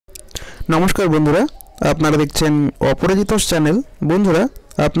नमस्कार बंधुरा आपनारा देखছেন अपराजितस चैनल। बंधुरा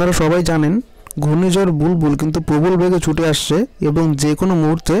आपनारा सबाई जानें घूर्णिझড় बुलबुल किन्तु प्रबल बेगे छुटे आसছে এবং যে কোনো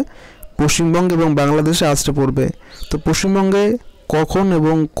মুহূর্তে পশ্চিমবঙ্গ এবং বাংলাদেশে আছড়ে পড়বে। তো পশ্চিমবঙ্গে কখন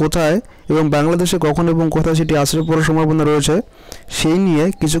এবং কোথায় এবং বাংলাদেশে কখন এবং কোথায় সেটি আছড়ে পড়ার সম্ভাবনা রয়েছে সেই নিয়ে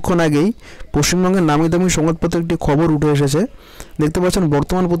কিছুক্ষণ আগেই পশ্চিমবঙ্গের নামিদামি সংবাদপত্রে একটি খবর উঠে এসেছে। দেখতে পাচ্ছেন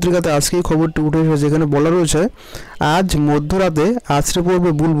বর্তমান পত্রিকাতে আজকে এই খবরটি উঠে এসেছে, যেখানে বলা রয়েছে আজ মধ্যরাতে আছড়ে পড়বে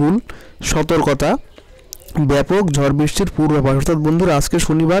বুলবুল, সতর্কতা, ব্যাপক ঝড় বৃষ্টির পূর্বাভাস। অর্থাৎ বন্ধুরা আজকে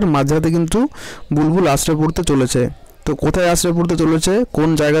শনিবার মাঝরাতে কিন্তু বুলবুল আছড়ে পড়তে চলেছে। তো কোথায় আছড়ে পড়তে চলেছে, কোন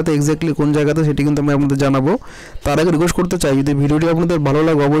জায়গাতে এক্স্যাক্টলি কোন জায়গাতে সেটি কিন্তু আমি আপনাদের জানাবো। তার আগে রিকোয়েস্ট করতে চাই, যদি ভিডিওটি আপনাদের ভালো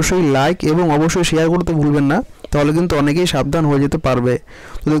লাগে অবশ্যই লাইক এবং অবশ্যই শেয়ার করতে ভুলবেন না, তাহলে কিন্তু অনেকেই সাবধান হয়ে যেতে পারবে।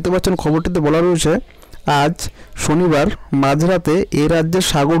 তো দেখতে পাচ্ছেন খবরটিতে বলা রয়েছে আজ শনিবার মাঝরাতে এ রাজ্যের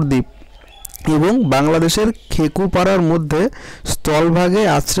সাগরদ্বীপ এবং বাংলাদেশের খেকুপাড়ার মধ্যে স্থলভাগে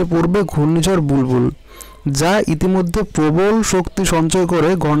আছড়ে পড়বে ঘূর্ণিঝড় বুলবুল, যা ইতিমধ্যে প্রবল শক্তি সঞ্চয় করে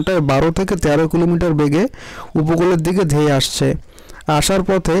ঘন্টায় 12 থেকে 13 কিলোমিটার বেগে উপকূলের দিকে ধেয়ে আসছে। আসার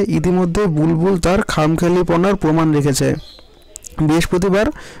পথে ইতিমধ্যে বুলবুল তার খামখেয়ালিপনার প্রমাণ রেখেছে। বৃহস্পতিবার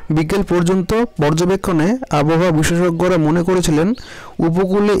বিকেল পর্যন্ত পর্যবেক্ষণে আবহাওয়া বিশেষজ্ঞরা মনে করেছিলেন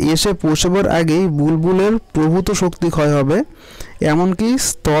উপকূলে এসে পৌঁছবার আগেই বুলবুলের প্রভূত শক্তি ক্ষয় হবে, এমনকি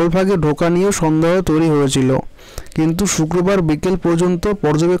স্থলভাগে ঢোকা নিয়েও সন্দেহ তৈরি হয়েছিল। কিন্তু শুক্রবার বিকেল পর্যন্ত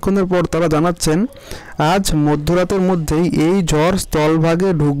পর্যবেক্ষণের পর তারা জানাচ্ছেন আজ মধ্যরাতের মধ্যেই এই ঝড় স্থলভাগে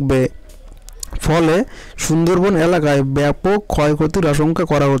ঢুকবে, ফলে সুন্দরবন এলাকায় ব্যাপক ক্ষয়ক্ষতির আশঙ্কা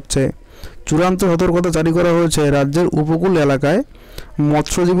করা হচ্ছে। চূড়ান্ত সতর্কতা জারি করা হয়েছে রাজ্যের উপকূল এলাকায়।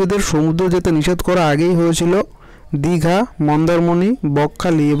 মৎস্যজীবীদের সমুদ্র যেতে নিষেধ করা আগেই হয়েছিল। দীঘা, মন্দারমণি,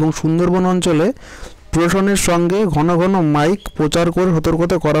 বকখালি এবং সুন্দরবন অঞ্চলে প্রশাসনের সঙ্গে ঘন ঘন মাইক প্রচার করে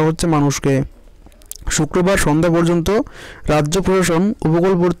সতর্কতা করা হচ্ছে মানুষকে। শুক্রবার সন্ধ্যা পর্যন্ত রাজ্য প্রশাসন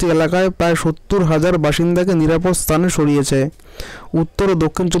উপকূলবর্তী এলাকায় প্রায় 70,000 বাসিন্দাকে নিরাপদ স্থানে সরিয়েছে। উত্তর ও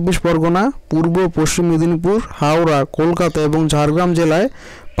দক্ষিণ 24 পরগনা, পূর্ব ও পশ্চিম মেদিনীপুর, হাওড়া, কলকাতা এবং ঝাড়গ্রাম জেলায়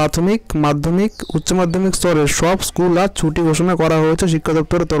প্রাথমিক, মাধ্যমিক, উচ্চ মাধ্যমিক স্তরের সব স্কুল আজ ছুটি ঘোষণা করা হয়েছে শিক্ষা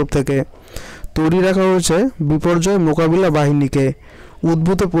দপ্তরের তরফ থেকে। তৈরি রাখা হয়েছে বিপর্যয় মোকাবিলা বাহিনীকে।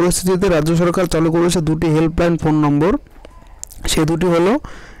 উদ্ভূত পরিস্থিতিতে রাজ্য সরকার চালু করেছে দুটি হেল্পলাইন ফোন নম্বর। সে দুটি হলো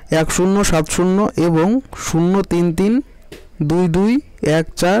 1070 এবং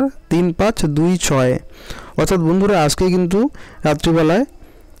 03322143526। অর্থাৎ বন্ধুরা আজকে কিন্তু রাত্রিবেলায়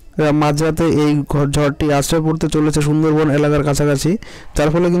মাঝরাতে এই ঝড়টি আছড়ে পড়তে চলেছে সুন্দরবন এলাকার কাছাকাছি, যার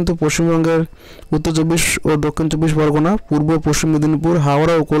ফলে কিন্তু পশ্চিমবঙ্গের উত্তর 24 ও দক্ষিণ 24 পরগনা, পূর্ব পশ্চিম মেদিনীপুর,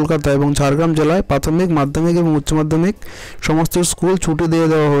 হাওড়া ও কলকাতা এবং ঝাড়গ্রাম জেলায় প্রাথমিক, মাধ্যমিক এবং উচ্চ মাধ্যমিক সমস্ত স্কুল ছুটি দিয়ে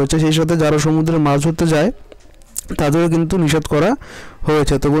দেওয়া হয়েছে। সেই সাথে যারা সমুদ্রে মাছ ধরতে যায় তাদেরও কিন্তু নিষেধ করা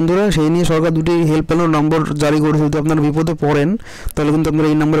হয়েছে। তো বন্ধুরা সেই নিয়ে সরকার দুটি হেল্পলাইন নম্বর জারি করেছে। যদি আপনারা বিপদে পড়েন তাহলে কিন্তু আপনারা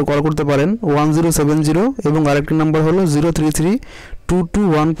এই নম্বরে কল করতে পারেন 1070 এবং আরেকটি নাম্বার হলো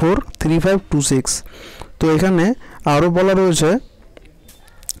 03322143526। তো এখানে আরও বলা রয়েছে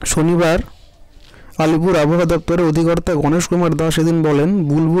শনিবার আলিপুর আবহাওয়া দপ্তরের অধিকর্তা গণেশ কুমার দাস সেদিন বলেন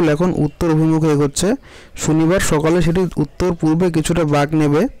বুলবুল এখন উত্তর অভিমুখে এগোচ্ছে। শনিবার সকালে সেটি উত্তর পূর্বে কিছুটা বাঁক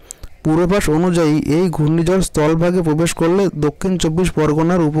নেবে। পূর্বাভাস অনুযায়ী এই ঘূর্ণিঝড় স্থলভাগে প্রবেশ করলে দক্ষিণ 24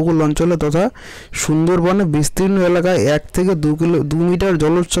 পরগনার উপকূল অঞ্চলে তথা সুন্দরবনে বিস্তীর্ণ এলাকায় 1 থেকে 2 মিটার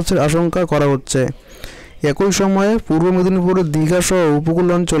জলোচ্ছ্বাসের আশঙ্কা করা হচ্ছে। একই সময়ে পূর্ব মেদিনীপুরের দীঘা সহ উপকূল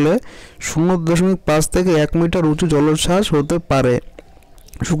অঞ্চলে 0.5 থেকে 1 মিটার উঁচু জলোচ্ছ্বাস হতে পারে।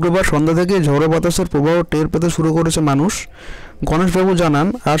 শুক্রবার সন্ধ্যা থেকে ঝড়ো বাতাসের প্রবাহ টের পেতে শুরু করেছে মানুষ। গণেশবাবু জানান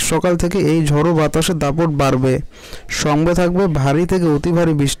আজ সকাল থেকে এই ঝড়ো বাতাসের দাপট বাড়বে, সঙ্গে থাকবে ভারী থেকে অতি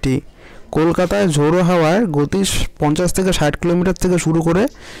ভারী বৃষ্টি। কলকাতায় ঝোড়ো হাওয়ায় গতি 50 থেকে 60 কিলোমিটার থেকে শুরু করে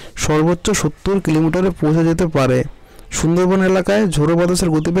সর্বোচ্চ 70 কিলোমিটারে পৌঁছে যেতে পারে। সুন্দরবন এলাকায় ঝোড়ো বাতাসের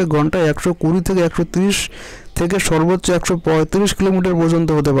গতিবেগ ঘন্টায় 120 থেকে 130 থেকে সর্বোচ্চ 135 কিলোমিটার পর্যন্ত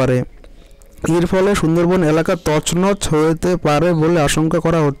হতে পারে। এর ফলে সুন্দরবন এলাকা তছনছ হতে পারে বলে আশঙ্কা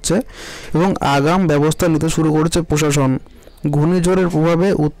করা হচ্ছে এবং আগাম ব্যবস্থা নিতে শুরু করেছে প্রশাসন। ঘূর্ণিঝড়ের প্রভাবে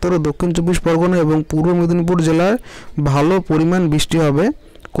উত্তর ও দক্ষিণ 24 পরগনা এবং পূর্ব মেদিনীপুর জেলায় ভালো পরিমাণ বৃষ্টি হবে।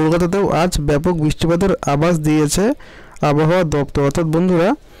 কলকাতাতেও আজ ব্যাপক বৃষ্টিপাতের আভাস দিয়েছে আবহাওয়া দপ্তর। অর্থাৎ বন্ধুরা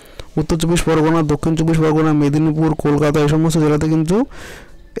উত্তর 24 পরগনা, দক্ষিণ 24 পরগনা, মেদিনীপুর, কলকাতা এই সমস্ত জেলাতে কিন্তু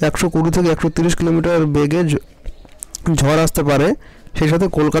 120 থেকে 130 কিলোমিটার বেগে ঝড় আসতে পারে। সেই সাথে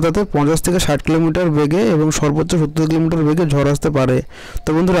কলকাতাতে 50 থেকে 60 কিলোমিটার বেগে এবং সর্বোচ্চ 70 কিলোমিটার বেগে ঝড় আসতে পারে। তো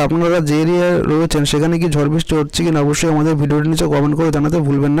বন্ধুরা আপনারা যে এরিয়ায় রয়েছেন সেখানে কি ঝড় বৃষ্টি হচ্ছে কিনা অবশ্যই আমাদের ভিডিওটির নিচে কমেন্ট করে জানাতে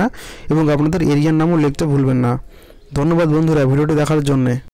ভুলবেন না এবং আপনাদের এরিয়ার নামও লিখতে ভুলবেন না। ধন্যবাদ বন্ধুরা ভিডিওটি দেখার জন্য।